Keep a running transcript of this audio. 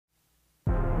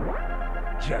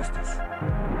justice.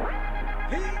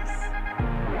 Peace.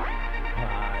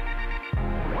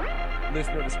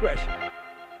 Listener discretion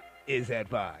is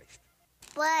advised.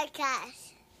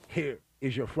 Broadcast. Here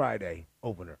is your Friday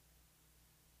opener.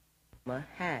 My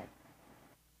hat.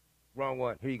 Wrong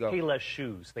one. Here you go. Payless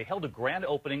Shoes. They held a grand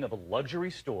opening of a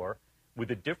luxury store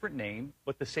with a different name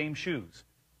but the same shoes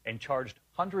and charged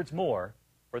hundreds more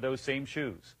for those same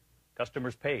shoes.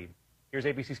 Customers paid. Here's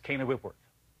ABC's Kana Whitworth.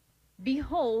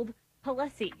 Behold,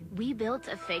 Palessi. We built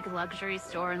a fake luxury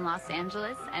store in Los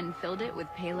Angeles and filled it with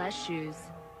Payless shoes.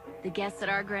 The guests at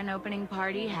our grand opening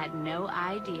party had no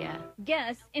idea.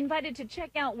 Guests invited to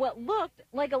check out what looked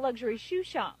like a luxury shoe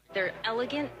shop. They're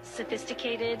elegant,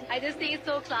 sophisticated. I just think it's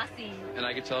so classy. And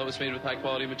I could tell it was made with high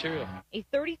quality material. A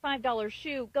 $35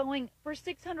 shoe going for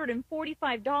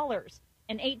 $645,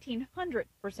 an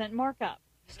 1,800% markup.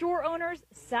 Store owners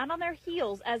sat on their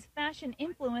heels as fashion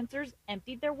influencers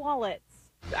emptied their wallets.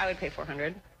 I would pay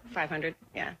 $400, $500.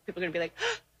 Yeah, people are gonna be like,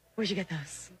 "Where'd you get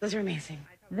those? Those are amazing."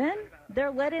 Then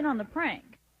they're let in on the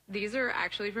prank. These are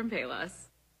actually from Payless.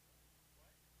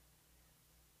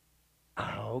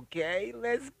 Okay,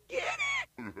 let's get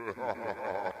it.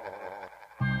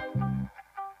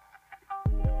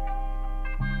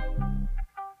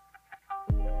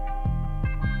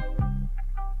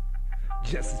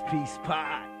 Justice Peace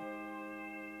Pod.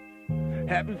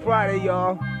 Happy Friday,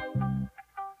 y'all.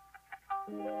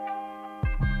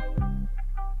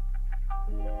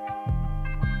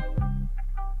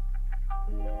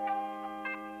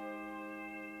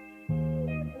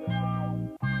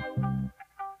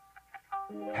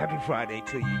 Happy Friday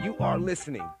to you. You are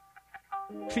listening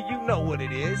to You Know What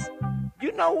It Is.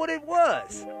 You know what it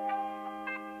was.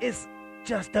 It's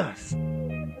just us.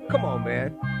 Come on,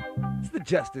 man. It's the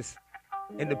Justice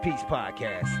and the Peace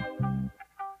Podcast.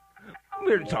 I'm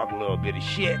here to talk a little bit of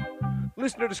shit.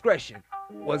 Listener discretion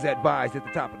was advised at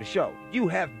the top of the show. You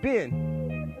have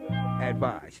been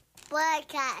advised.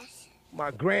 Broadcast. My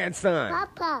grandson.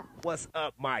 Papa. What's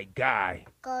up, my guy?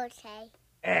 Go say.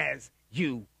 As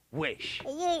you wish.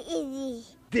 Easy.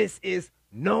 This is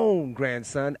known,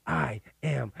 grandson. I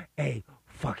am a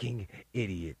fucking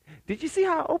idiot. Did you see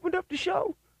how I opened up the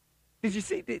show? Did you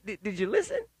see? Did you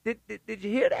listen? Did you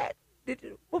hear that?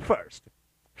 Well, first,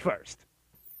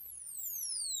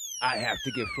 I have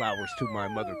to give flowers to my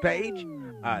mother, Paige.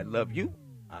 I love you.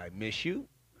 I miss you.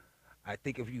 I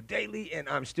think of you daily, and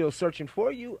I'm still searching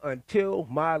for you until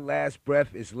my last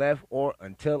breath is left or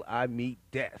until I meet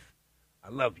death. I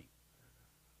love you.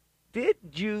 Did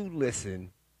you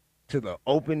listen to the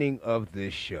opening of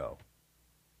this show?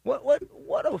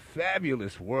 What a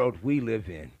fabulous world we live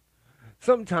in.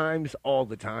 Sometimes, all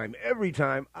the time, every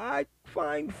time, I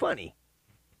find funny.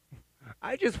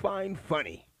 I just find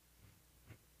funny.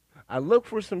 I look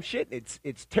for some shit.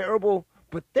 It's terrible,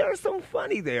 but there's some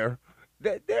funny there.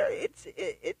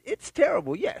 It's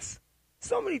terrible. Yes,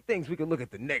 so many things we can look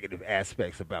at the negative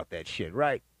aspects about that shit,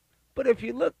 right? But if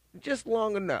you look just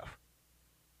long enough,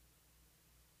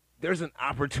 there's an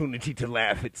opportunity to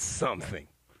laugh at something.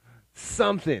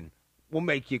 Something will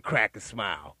make you crack a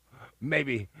smile.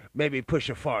 Maybe push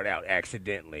a fart out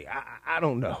accidentally. I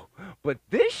don't know. But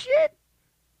this shit,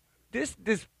 this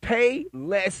pay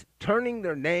less turning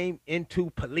their name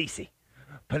into Palessi.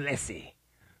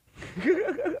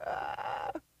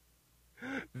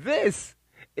 This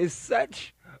is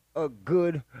such a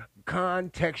good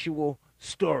contextual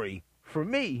story for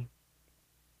me.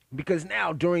 Because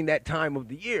now, during that time of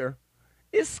the year,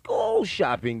 it's school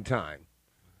shopping time.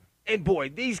 And boy,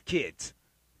 these kids,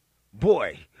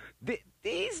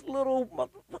 these little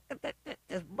motherfuckers.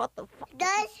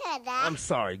 Don't say that. I'm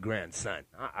sorry, grandson.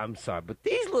 I'm sorry, but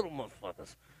these little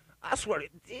motherfuckers, I swear,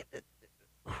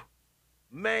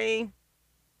 man,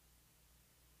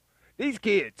 these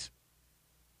kids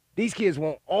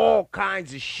want all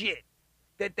kinds of shit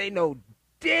that they know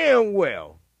damn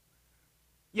well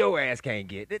your ass can't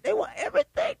get. They want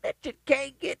everything that you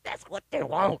can't get. That's what they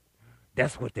want.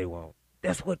 That's what they want.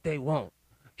 That's what they want.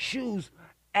 Shoes,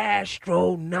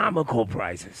 astronomical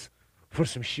prices for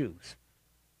some shoes.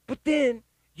 But then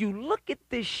you look at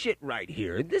this shit right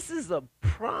here, and this is a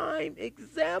prime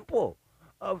example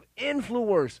of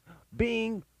influencers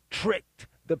being tricked.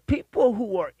 The people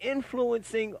who are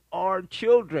influencing our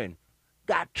children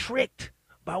got tricked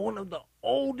by one of the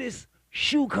oldest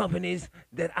shoe companies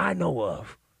that I know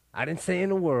of. I didn't say in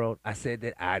the world. I said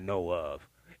that I know of.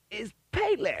 It's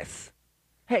Payless.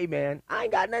 Hey, man, I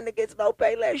ain't got nothing against no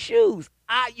Payless shoes.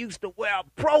 I used to wear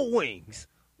Pro Wings.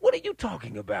 What are you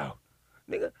talking about?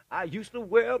 Nigga, I used to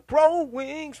wear Pro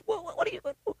Wings. What are you...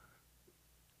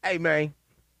 Hey, man.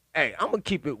 Hey, I'm going to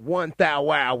keep it 1,000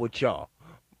 wow with y'all.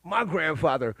 My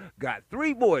grandfather got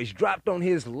 3 boys dropped on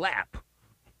his lap,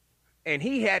 and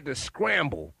he had to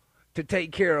scramble to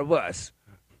take care of us.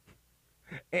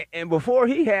 And before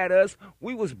he had us,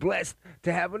 we was blessed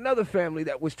to have another family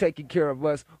that was taking care of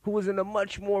us, who was in a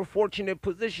much more fortunate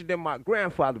position than my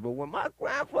grandfather. But when my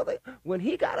grandfather, when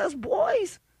he got us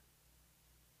boys,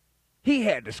 he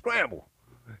had to scramble.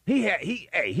 He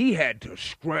had to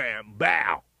scramble.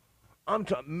 I'm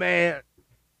trying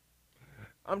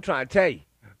to tell you,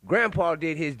 Grandpa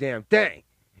did his damn thing,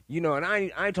 you know. And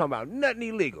I ain't talking about nothing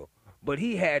illegal, but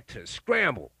he had to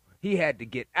scramble. He had to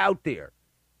get out there.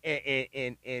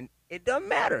 And it doesn't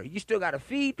matter. You still got to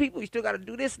feed people. You still got to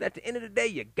do this. And at the end of the day,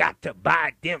 you got to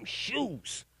buy them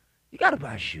shoes. You got to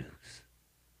buy shoes.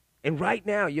 And right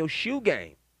now, your shoe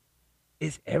game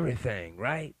is everything,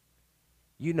 right?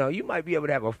 You know, you might be able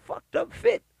to have a fucked up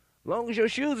fit. Long as your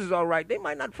shoes is all right, they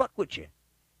might not fuck with you.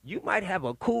 You might have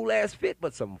a cool-ass fit,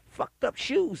 but some fucked up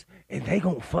shoes, and they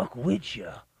gonna fuck with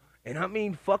you. And I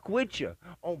mean fuck with you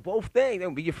on both things. They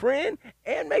gonna be your friend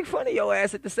and make fun of your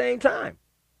ass at the same time.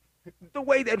 The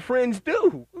way that friends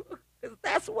do.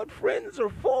 That's what friends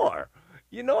are for.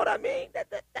 You know what I mean?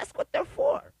 That's what they're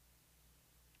for.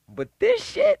 But this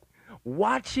shit,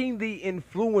 watching the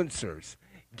influencers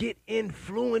get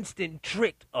influenced and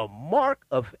tricked, a mark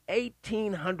of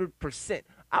 1,800%.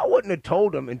 I wouldn't have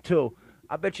told them until,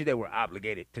 I bet you they were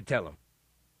obligated to tell them,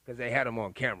 because they had them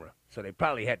on camera. So they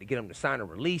probably had to get them to sign a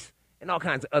release and all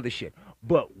kinds of other shit.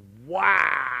 But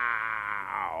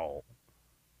wow.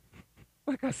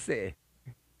 Like I said,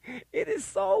 it is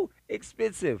so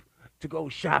expensive to go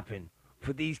shopping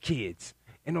for these kids.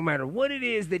 And no matter what it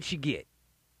is that you get,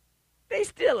 they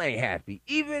still ain't happy,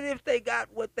 even if they got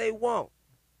what they want.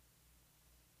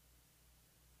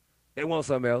 They want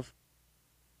something else.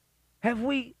 Have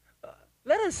we,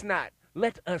 let us not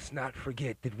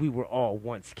forget that we were all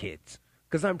once kids.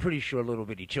 Because I'm pretty sure little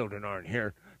bitty children aren't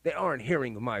here. They aren't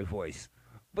hearing my voice.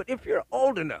 But if you're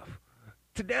old enough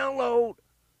to download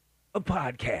a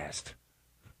podcast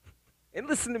and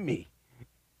listen to me,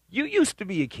 you used to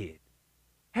be a kid.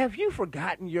 Have you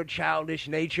forgotten your childish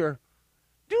nature?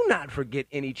 Do not forget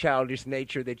any childish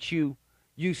nature that you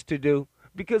used to do.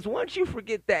 Because once you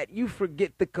forget that, you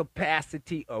forget the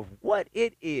capacity of what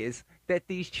it is that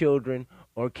these children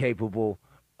are capable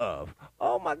of.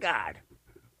 Oh, my God.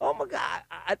 Oh, my God.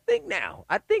 I think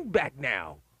back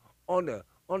now on the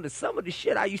some of the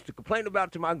shit I used to complain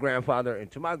about to my grandfather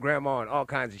and to my grandma and all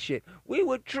kinds of shit. We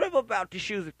would trip about the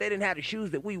shoes if they didn't have the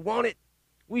shoes that we wanted.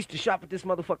 We used to shop at this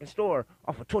motherfucking store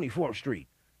off of 24th Street.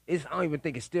 I don't even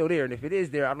think it's still there. And if it is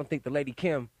there, I don't think the Lady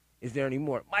Kim is there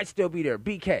anymore. It might still be there.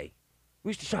 BK. We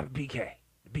used to shop at BK,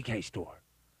 the BK store,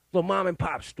 little mom and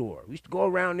pop store. We used to go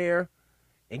around there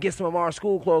and get some of our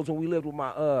school clothes when we lived with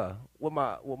my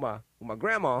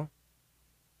grandma.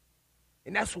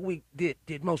 And that's what we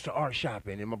did most of our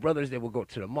shopping. And my brothers, they would go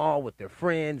to the mall with their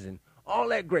friends and all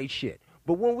that great shit.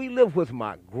 But when we lived with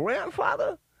my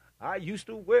grandfather, I used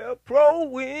to wear Pro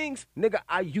Wings. Nigga,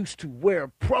 I used to wear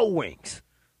Pro Wings.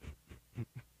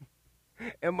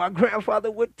 And my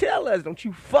grandfather would tell us, don't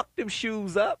you fuck them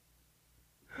shoes up.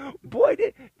 Boy,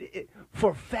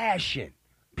 for fashion,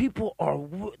 people are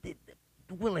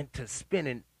willing to spend,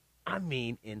 and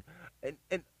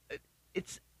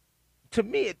it's, to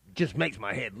me, it just makes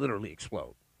my head literally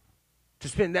explode to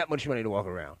spend that much money to walk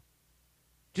around.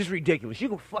 Just ridiculous. You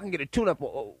can fucking get a tune-up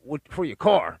for your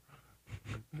car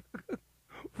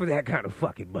for that kind of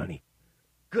fucking money.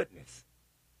 Goodness.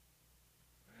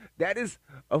 That is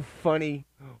a funny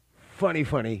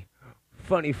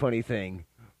thing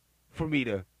for me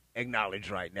to acknowledge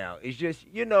right now. It's just,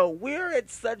 you know, we're at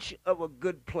such of a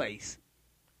good place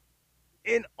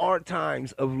in our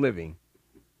times of living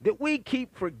that we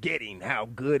keep forgetting how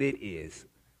good it is.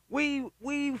 We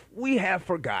have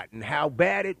forgotten how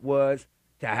bad it was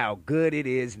to how good it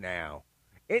is now.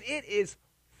 And it is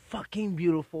fucking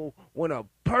beautiful when a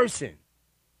person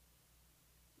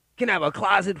can have a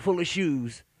closet full of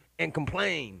shoes and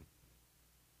complain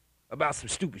about some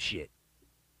stupid shit.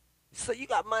 So you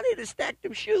got money to stack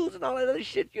them shoes and all that other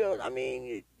shit.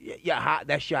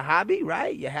 That's your hobby,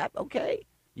 right? You happy? Okay.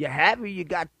 You're happy you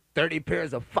got 30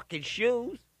 pairs of fucking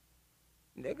shoes.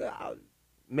 Nigga,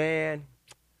 man,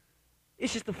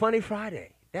 it's just a funny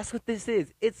Friday. That's what this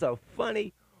is. It's a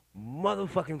funny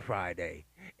motherfucking Friday.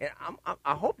 And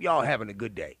I hope y'all having a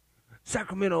good day.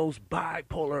 Sacramento's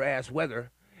bipolar-ass weather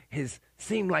has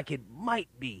seemed like it might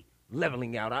be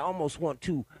leveling out. I almost want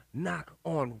to knock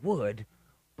on wood.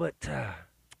 But,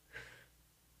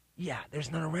 yeah,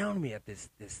 there's none around me at this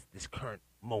current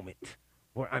moment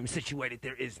where I'm situated.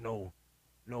 There is no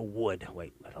wood.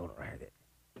 Wait, hold on, right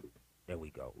there. There we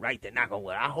go. Right there, knock on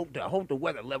wood. I hope the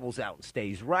weather levels out and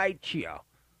stays right here.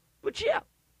 But yeah,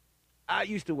 I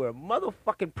used to wear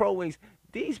motherfucking Pro Wings.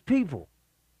 These people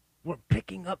were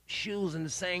picking up shoes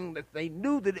and saying that they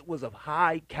knew that it was of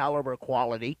high caliber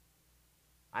quality.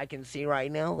 I can see right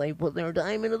now they put their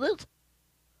dime into this.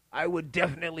 I would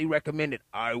definitely recommend it.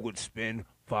 I would spend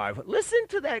 $5. Listen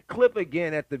to that clip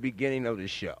again at the beginning of the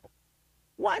show.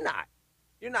 Why not?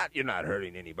 You're not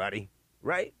hurting anybody,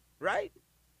 right? Right?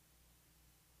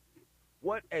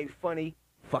 What a funny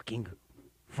fucking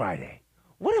Friday.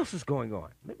 What else is going on?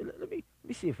 Let me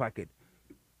see if I could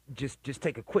just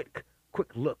take a quick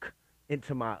look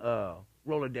into my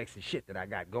Rolodex and shit that I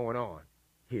got going on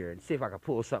here and see if I can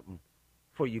pull something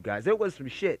for you guys. There was some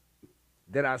shit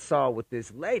that I saw with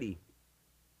this lady.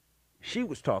 She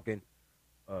was talking.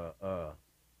 I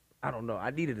don't know. I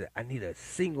need a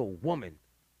single woman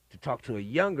to talk to, a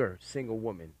younger single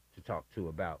woman to talk to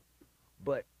about.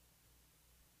 But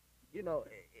you know,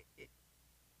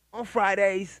 on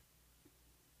Fridays,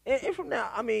 and from now,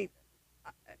 I mean,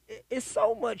 it's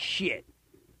so much shit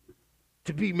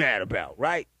to be mad about,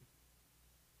 right?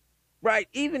 Right?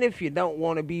 Even if you don't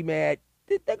want to be mad,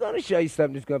 they're going to show you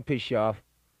something that's going to piss you off.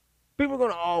 People are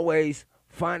going to always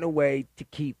find a way to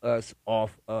keep us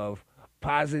off of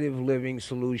positive living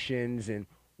solutions and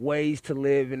ways to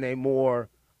live in a more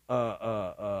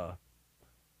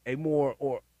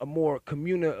of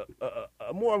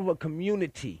a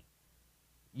community,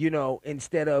 you know,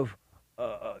 instead of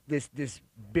this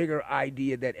bigger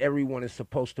idea that everyone is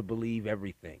supposed to believe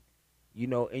everything. You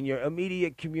know, in your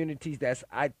immediate communities,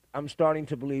 I'm starting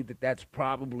to believe that that's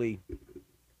probably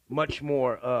much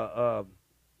more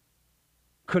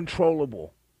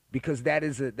controllable, because that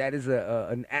is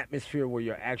an atmosphere where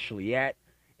you're actually at,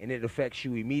 and it affects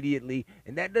you immediately.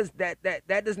 And that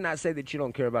does not say that you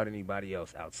don't care about anybody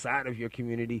else outside of your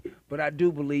community, but I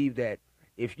do believe that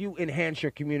if you enhance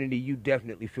your community, you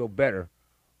definitely feel better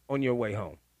on your way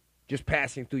home. Just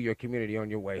passing through your community on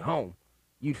your way home,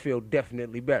 you'd feel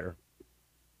definitely better.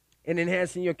 And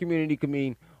enhancing your community could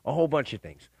mean a whole bunch of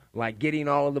things, like getting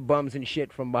all of the bums and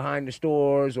shit from behind the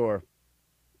stores, or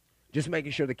just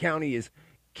making sure the county is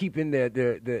keeping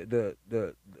the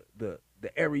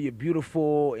area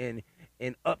beautiful and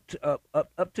up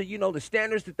to you know the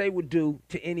standards that they would do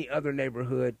to any other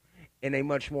neighborhood in a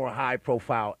much more high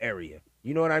profile area.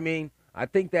 You know what I mean? I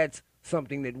think that's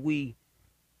something that we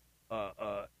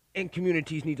in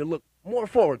communities need to look more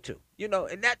forward to. You know,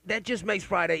 and that just makes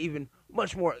Friday even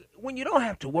much more, when you don't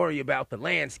have to worry about the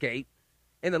landscape,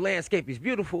 and the landscape is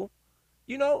beautiful.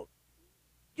 You know,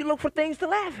 you look for things to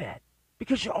laugh at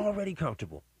because you're already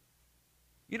comfortable.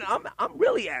 You know,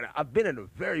 I've been in a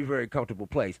very, very comfortable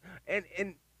place, and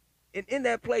in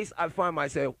that place, I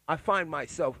find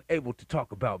myself able to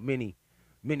talk about many,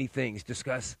 many things,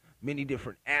 discuss many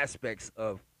different aspects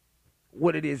of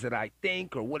what it is that I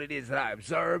think or what it is that I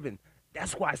observe, and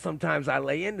that's why sometimes I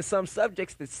lay into some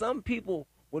subjects that some people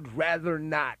would rather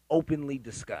not openly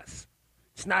discuss.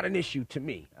 It's not an issue to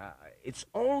me. It's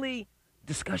only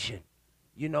discussion.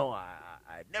 You know,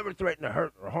 I never threaten to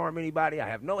hurt or harm anybody. I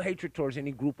have no hatred towards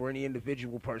any group or any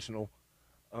individual, personal,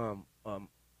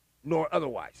 nor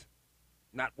otherwise.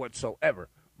 Not whatsoever.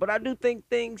 But I do think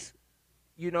things,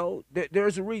 you know,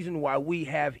 there's a reason why we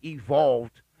have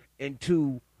evolved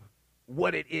into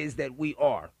what it is that we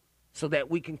are, so that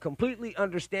we can completely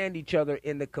understand each other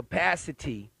in the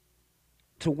capacity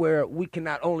to where we can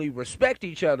not only respect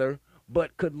each other,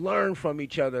 but could learn from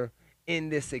each other in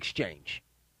this exchange.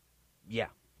 Yeah,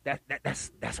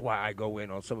 that's why I go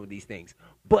in on some of these things.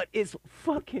 But it's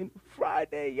fucking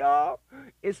Friday, y'all.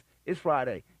 It's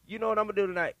Friday. You know what I'm gonna do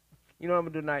tonight?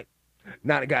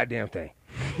 Not a goddamn thing.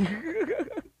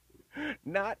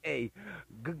 Not a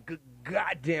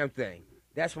goddamn thing.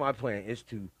 That's my plan, is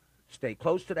to stay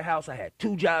close to the house. I had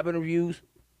 2 job interviews.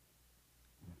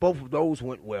 Both of those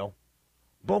went well.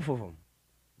 Both of them,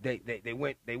 they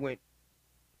went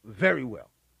very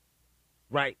well,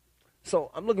 right?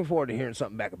 So I'm looking forward to hearing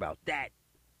something back about that.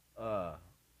 I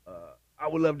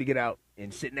would love to get out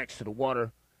and sit next to the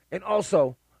water, and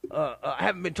also I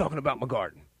haven't been talking about my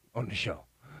garden on the show.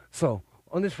 So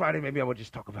on this Friday, maybe I will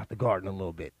just talk about the garden a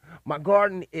little bit. My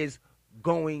garden is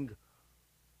going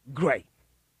great,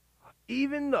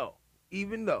 even though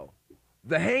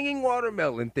the hanging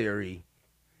watermelon theory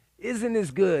isn't as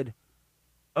good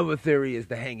of a theory as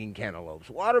the hanging cantaloupes.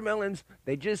 Watermelons,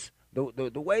 they just, the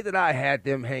way that I had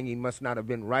them hanging must not have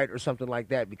been right or something like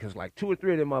that, because like 2 or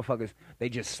 3 of them motherfuckers, they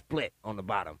just split on the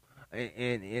bottom.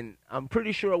 And I'm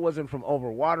pretty sure it wasn't from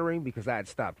overwatering, because I had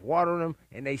stopped watering them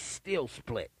and they still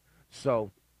split.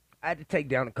 So I had to take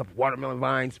down a couple watermelon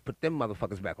vines, put them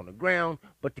motherfuckers back on the ground.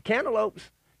 But the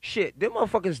cantaloupes, shit, them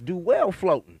motherfuckers do well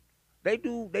floating. They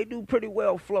do pretty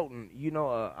well floating. You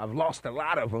know, I've lost a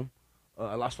lot of them.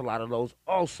 I lost a lot of those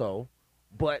also.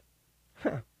 But,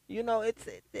 you know,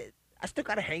 I still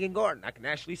got a hanging garden. I can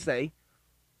actually say,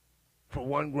 for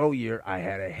one grow year, I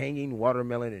had a hanging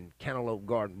watermelon and cantaloupe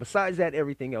garden. Besides that,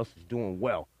 everything else is doing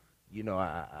well. You know,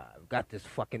 I've got this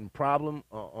fucking problem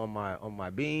on my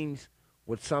beans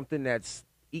with something that's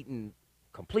eating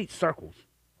complete circles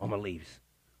on my leaves.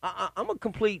 I'm a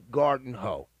complete garden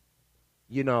hoe.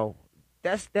 You know,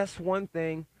 that's one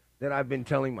thing that I've been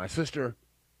telling my sister,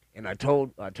 and I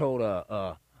told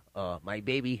my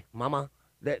baby mama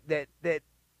that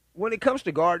when it comes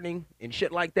to gardening and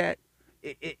shit like that,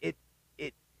 it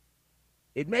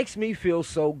makes me feel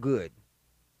so good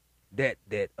that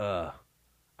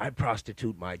I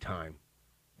prostitute my time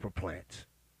for plants.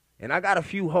 And I got a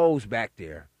few holes back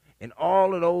there, and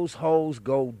all of those holes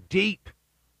go deep.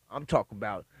 I'm talking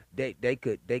about they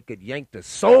could yank the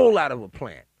soul out of a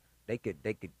plant.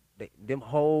 Them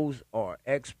holes are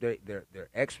they're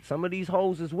some of these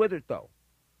holes is withered though.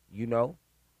 You know,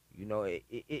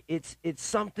 it's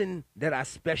something that I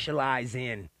specialize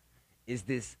in, is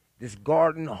this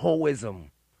garden hoism.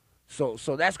 So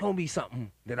that's gonna be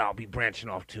something that I'll be branching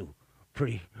off to.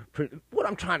 Pretty. What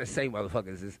I'm trying to say,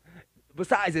 motherfuckers, is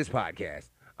besides this podcast,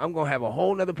 I'm gonna have a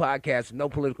whole nother podcast, no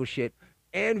political shit,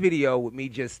 and video with me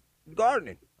just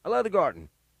gardening. I love the garden.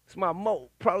 It's my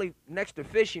probably next to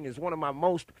fishing is one of my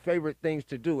most favorite things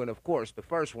to do. And of course, the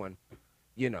first one,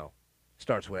 you know,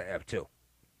 starts with an F2.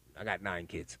 I got 9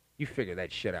 kids. You figure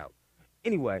that shit out.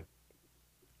 Anyway,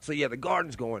 so yeah, the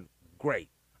garden's going great.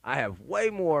 I have way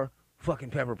more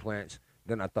fucking pepper plants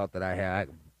than I thought that I had.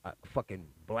 Fucking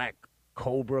black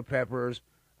cobra peppers.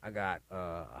 I got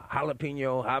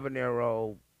jalapeno,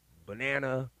 habanero,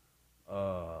 banana,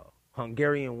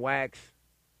 Hungarian wax.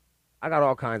 I got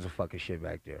all kinds of fucking shit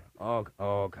back there.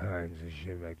 All kinds of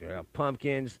shit back there. I got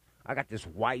pumpkins. I got this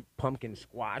white pumpkin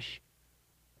squash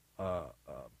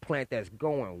plant that's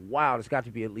going wild. It's got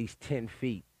to be at least 10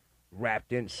 feet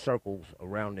wrapped in circles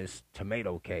around this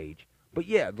tomato cage. But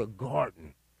yeah, the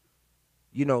garden.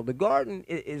 You know, the garden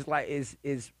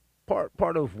is part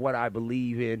of what I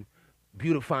believe in,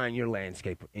 beautifying your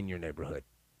landscape in your neighborhood.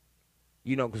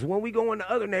 You know, because when we go into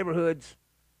other neighborhoods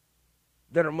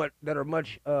that are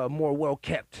much more well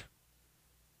kept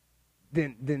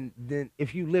than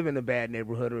if you live in a bad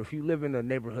neighborhood, or if you live in a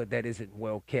neighborhood that isn't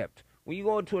well kept. When you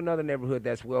go into another neighborhood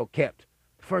that's well kept,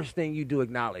 the first thing you do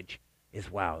acknowledge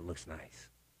is, wow, it looks nice.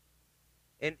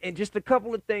 And just a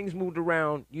couple of things moved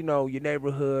around, you know, your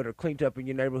neighborhood or cleaned up in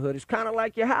your neighborhood. It's kind of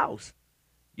like your house.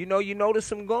 You know, you notice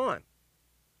them gone.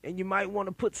 And you might want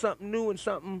to put something new and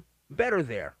something better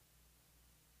there.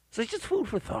 So it's just food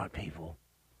for thought, people.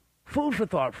 Food for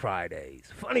thought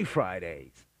Fridays. Funny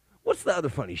Fridays. What's the other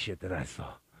funny shit that I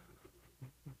saw?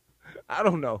 I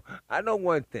don't know. I know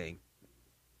one thing.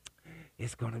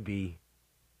 It's going to be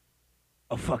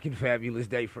a fucking fabulous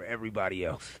day for everybody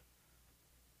else.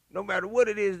 No matter what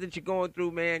it is that you're going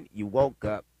through, man, you woke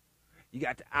up. You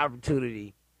got the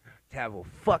opportunity to have a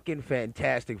fucking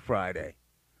fantastic Friday.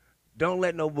 Don't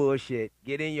let no bullshit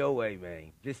get in your way,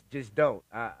 man. Just don't.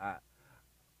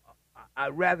 I'd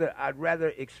rather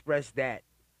express that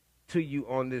to you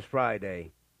on this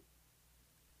Friday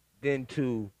than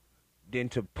to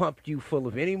pump you full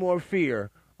of any more fear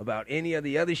about any of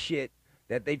the other shit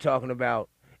that they talking about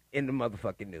in the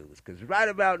motherfucking news. Because right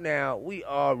about now, we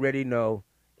already know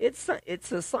it's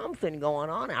a something going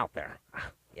on out there.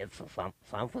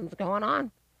 Something's going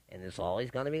on, and it's always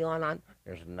going to be going on.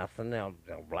 There's nothing else.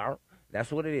 Blah.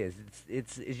 That's what it is.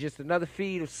 It's just another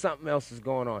feed of something else is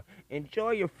going on.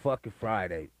 Enjoy your fucking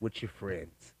Friday with your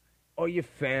friends or your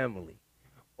family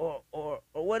or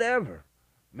whatever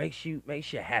makes you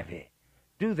happy.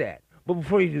 Do that. But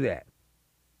before you do that,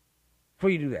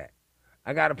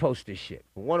 I gotta post this shit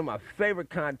from one of my favorite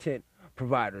content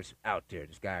providers out there.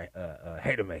 This guy,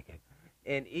 Hater Maker,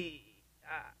 and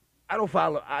I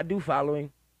do follow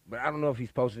him, but I don't know if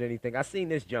he's posted anything. I seen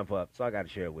this jump up, so I gotta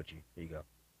share it with you. Here you go.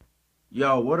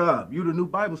 Yo, what up? You the new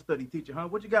Bible study teacher, huh?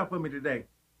 What you got for me today?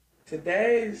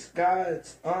 Today's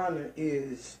God's honor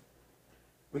is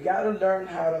we got to learn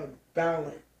how to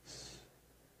balance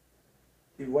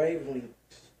the wavelengths.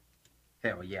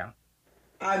 Hell yeah.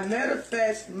 I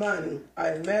manifest money.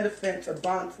 I manifest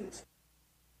abundance.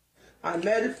 I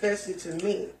manifest it to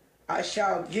me. I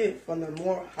shall give from the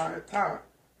more higher power.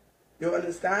 You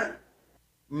understand?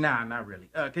 Nah, not really.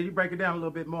 Can you break it down a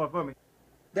little bit more for me?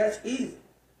 That's easy.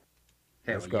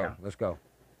 Hell Let's go.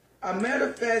 I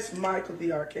manifest Michael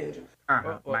the Archangel.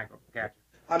 Michael, gotcha.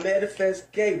 I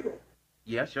manifest Gabriel.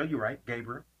 Yeah, sure, you're right.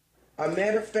 Gabriel. I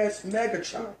manifest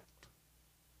Megatron.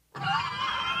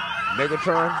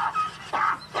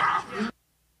 Megatron?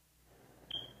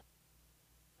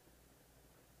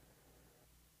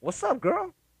 What's up,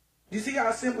 girl? You see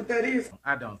how simple that is?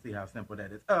 I don't see how simple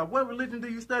that is. What religion do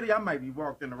you study? I might be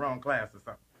walked in the wrong class or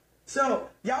something. So,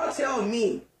 y'all tell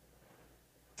me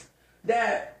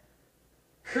that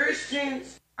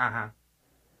Christians,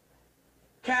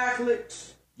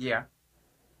 Catholics, yeah,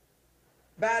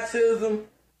 baptism,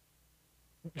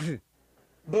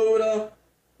 Buddha,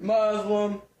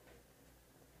 Muslim,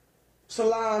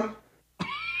 Islam,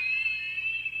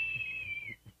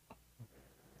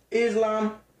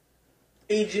 Islam,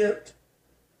 Egypt,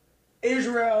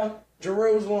 Israel,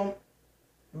 Jerusalem,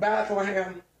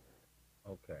 Bethlehem,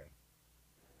 Okay.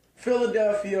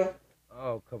 Philadelphia,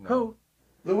 Oh, come on. Who?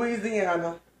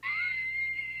 Louisiana.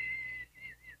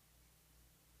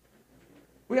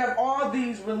 We have all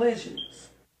these religions.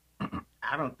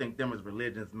 I don't think them was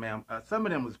religions, ma'am. Some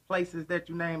of them was places that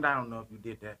you named. I don't know if you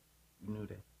did that. You knew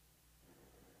that.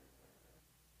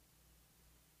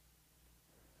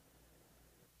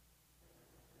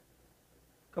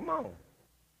 Come on.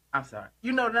 I'm sorry.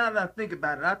 You know, now that I think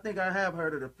about it, I think I have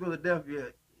heard of the Philadelphia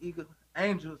Eagle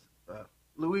Angels,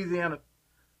 Louisiana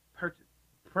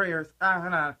prayers.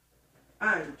 I'm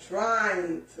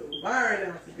trying to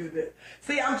learn how to do that.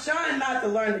 See, I'm trying not to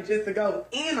learn it just to go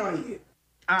in on you.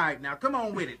 All right, now come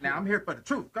on with it. Now I'm here for the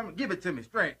truth. Come on, give it to me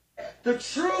straight. The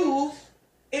truth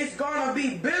is gonna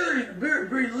be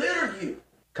belittle you.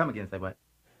 Come again, say what?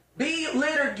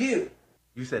 Belittle you.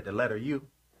 You said the letter U.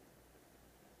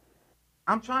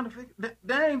 I'm trying to figure.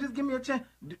 Dang, just give me a chance.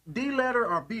 D letter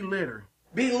or B letter?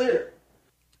 Belittle.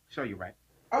 Show you right.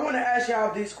 I want to ask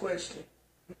y'all this question.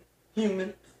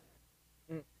 Humans.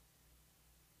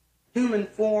 Human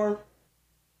form.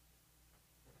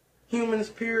 Humans,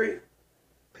 period.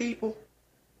 People.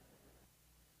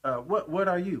 What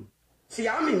are you? See,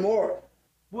 I'm immortal.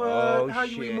 What? Oh, How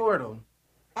you shit. immortal?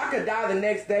 I could die the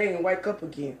next day and wake up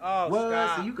again. Oh, What?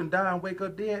 stop. So you can die and wake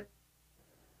up dead?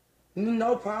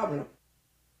 No problem.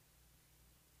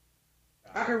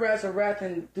 I can resurrect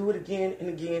and do it again and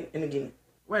again and again.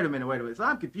 Wait a minute. So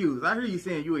I'm confused. I hear you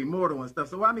saying you're immortal and stuff.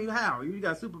 So I mean, how? You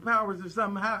got superpowers or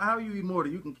something? How are you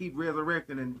immortal? You can keep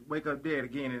resurrecting and wake up dead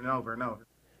again and over and over.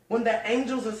 When the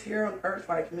angels is here on earth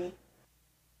like me,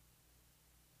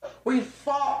 we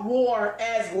fought war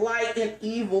as light and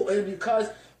evil, and because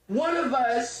one of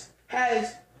us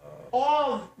has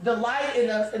all the light in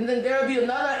us, and then there'll be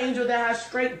another angel that has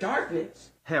straight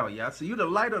darkness. Hell yeah. So you the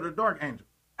light or the dark angel?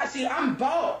 I see, I'm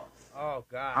both. Oh,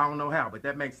 God. I don't know how, but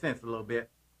that makes sense a little bit.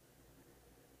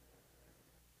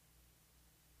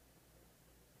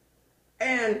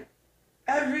 And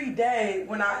every day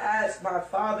when I ask my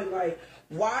father, like,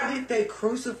 why did they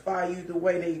crucify you the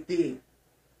way they did?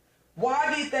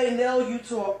 Why did they nail you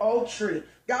to an oak tree?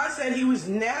 God said he was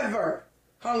never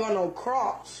hung on no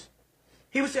cross.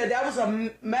 He said that was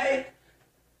a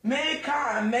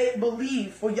mankind make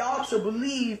believe for y'all to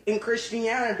believe in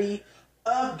Christianity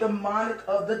of demonic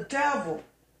of the devil.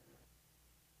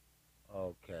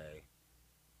 Okay.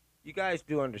 You guys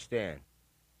do understand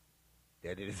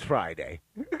that it is Friday.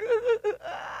 It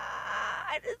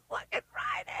is fucking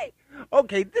Friday.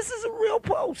 Okay, this is a real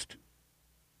post.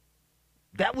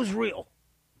 That was real.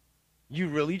 You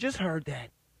really just heard that.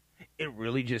 It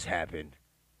really just happened.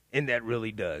 And that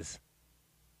really does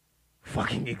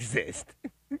fucking exist.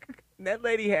 That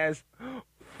lady has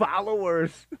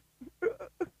followers.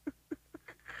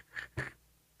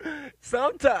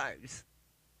 Sometimes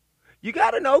you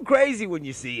gotta know crazy when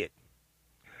you see it.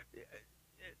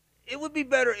 It would be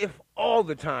better if all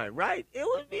the time, right?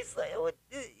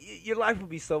 Your life would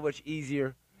be so much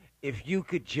easier if you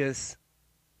could just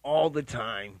all the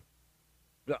time.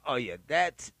 Oh yeah,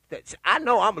 that's. I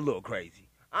know I'm a little crazy.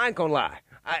 I ain't gonna lie.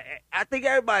 I think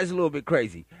everybody's a little bit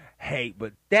crazy. Hey,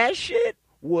 but that shit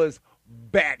was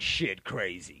batshit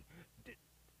crazy.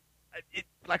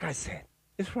 Like I said,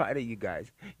 it's Friday, you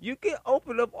guys. You can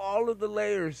open up all of the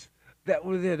layers that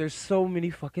were there. There's so many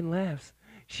fucking laughs.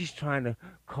 She's trying to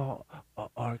call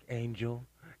Archangel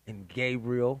and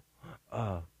Gabriel.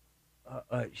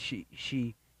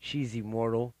 She's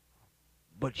immortal,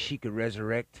 but she could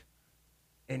resurrect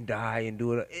and die and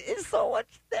do it. It's so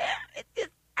much there.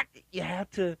 You have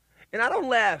to, and I don't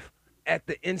laugh at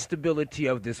the instability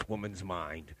of this woman's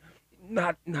mind.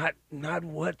 Not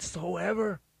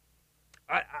whatsoever.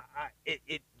 I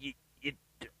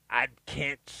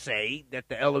can't say that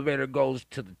the elevator goes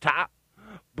to the top,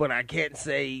 but I can't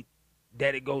say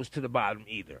that it goes to the bottom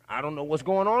either. I don't know what's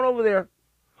going on over there,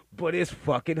 but it's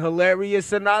fucking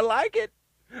hilarious and I like it.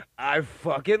 I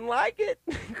fucking like it.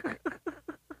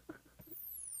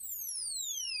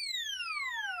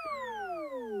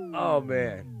 Oh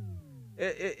man,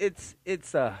 it's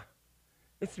a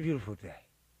beautiful day.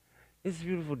 It's a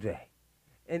beautiful day,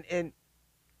 and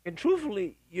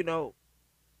truthfully, you know,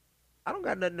 I ain't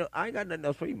got nothing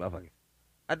else for you, motherfuckers.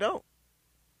 I don't.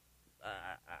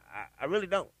 I really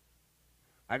don't.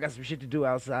 I got some shit to do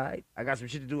outside. I got some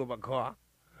shit to do in my car.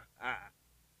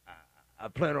 I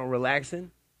plan on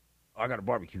relaxing. Oh, I got a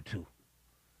barbecue too.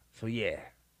 So yeah,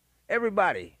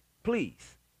 everybody,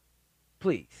 please.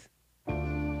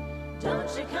 Don't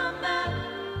you come back,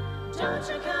 don't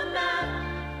you come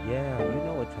back. Yeah, you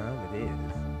know what time it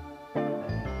is.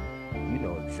 You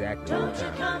know exactly don't what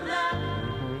time you come it is. back,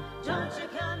 Mm-hmm. don't you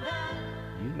come back.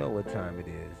 You know what time it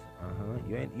is.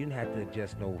 You didn't have to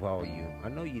adjust no volume. I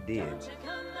know you did.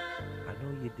 I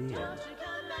know you did.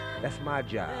 That's my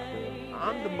job.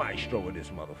 I'm the maestro of this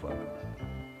motherfucker.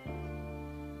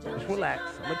 Just relax.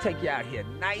 I'm gonna take you out here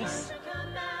nice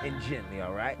and gently,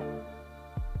 all right?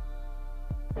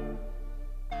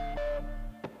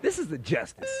 This is the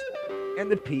Justice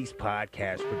and the Peace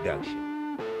podcast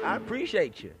production. I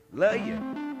appreciate you. Love you.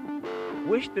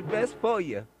 Wish the best for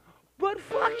you. But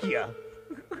fuck you.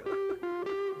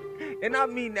 And I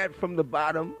mean that from the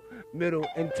bottom, middle,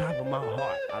 and top of my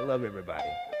heart. I love everybody.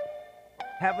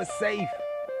 Have a safe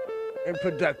and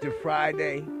productive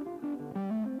Friday.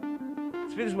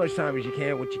 Spend as much time as you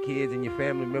can with your kids and your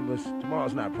family members.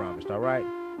 Tomorrow's not promised, all right?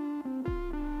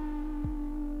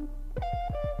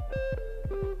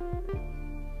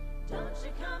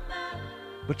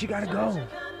 But you gotta go.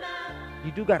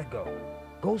 You do gotta go.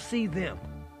 Go see them.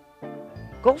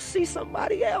 Go see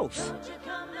somebody else.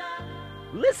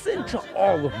 Listen to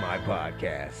all of my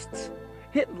podcasts.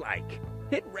 Hit like,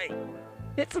 hit rate,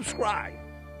 hit subscribe.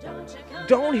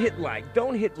 Don't hit like,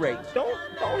 don't hit rate,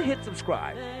 don't hit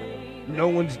subscribe. No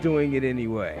one's doing it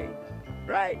anyway.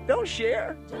 Right? Don't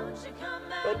share.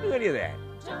 Don't do any of that.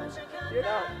 You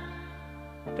know?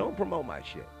 Don't promote my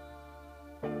shit.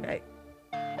 Hey.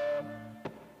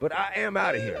 But I am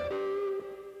out of here.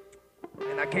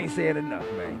 And I can't say it enough,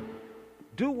 man.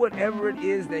 Do whatever it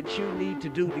is that you need to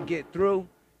do to get through.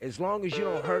 As long as you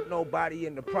don't hurt nobody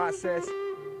in the process,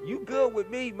 you good with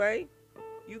me, man.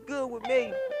 You good with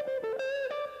me.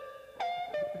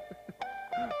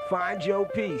 Find your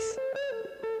peace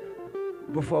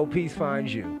before peace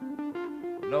finds you.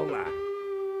 No lie.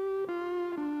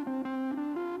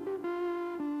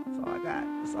 That's all I got.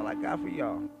 That's all I got for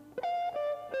y'all.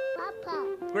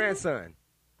 Papa. Grandson.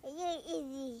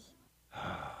 Easy.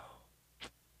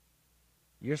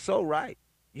 You're so right.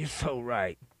 You're so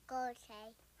right. Go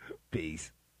say.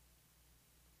 Peace.